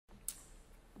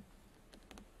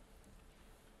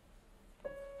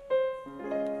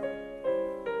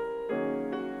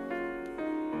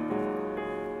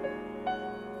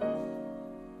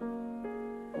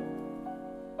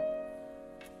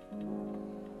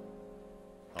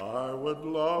would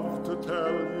love to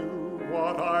tell you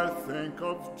what I think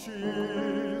of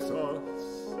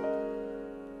Jesus,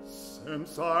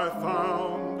 since I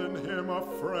found in him a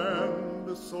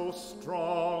friend so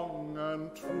strong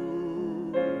and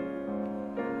true.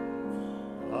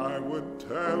 I would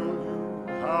tell you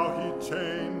how he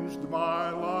changed my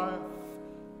life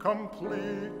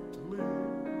completely.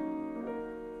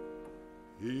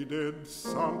 He did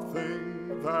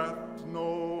something that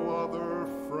no other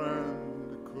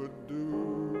friend could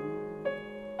do.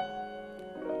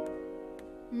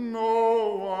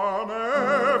 No one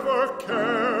ever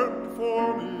cared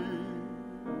for me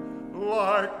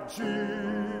like Jesus.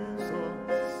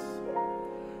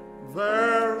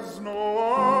 There's no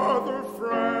other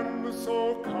friend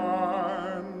so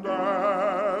kind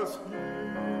as he.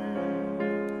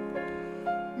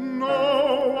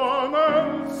 No one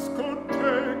else could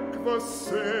take the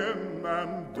sin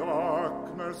and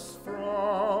darkness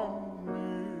from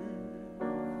me.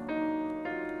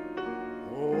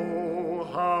 Oh,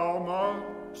 how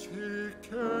much he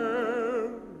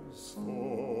cares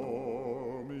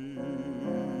for me.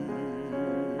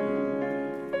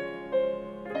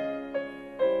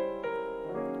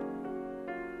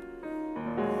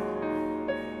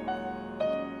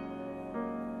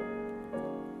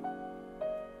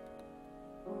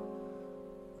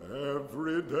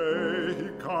 Every day he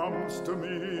comes to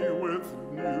me with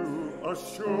new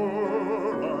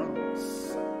assurance.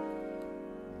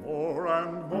 More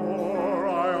and more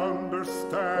I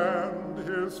understand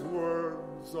his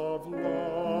words of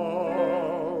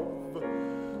love.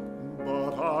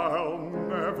 But I'll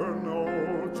never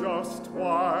know just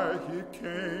why he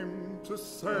came to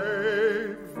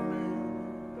save me,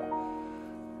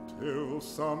 till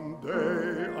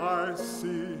someday I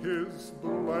see his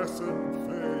blessed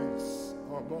face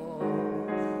above.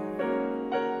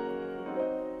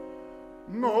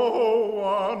 No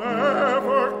one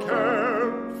ever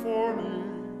cared for me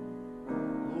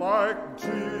like Jesus.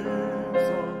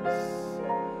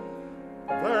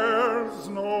 There's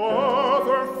no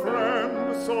other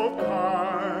friend so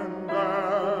kind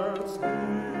as he.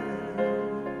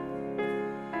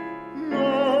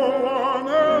 No one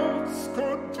else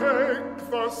could take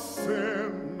the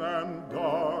sin and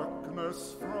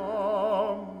darkness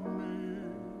from me.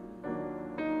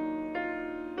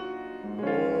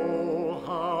 Oh,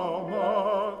 how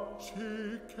much he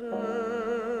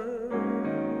cares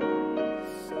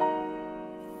for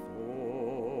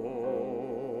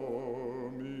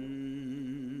me.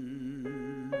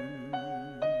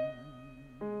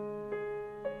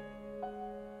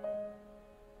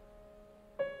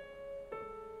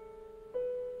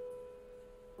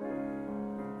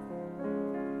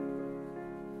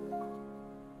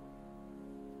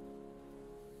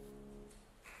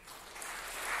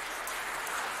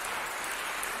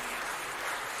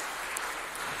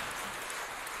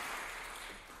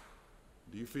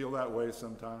 Do you feel that way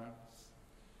sometimes?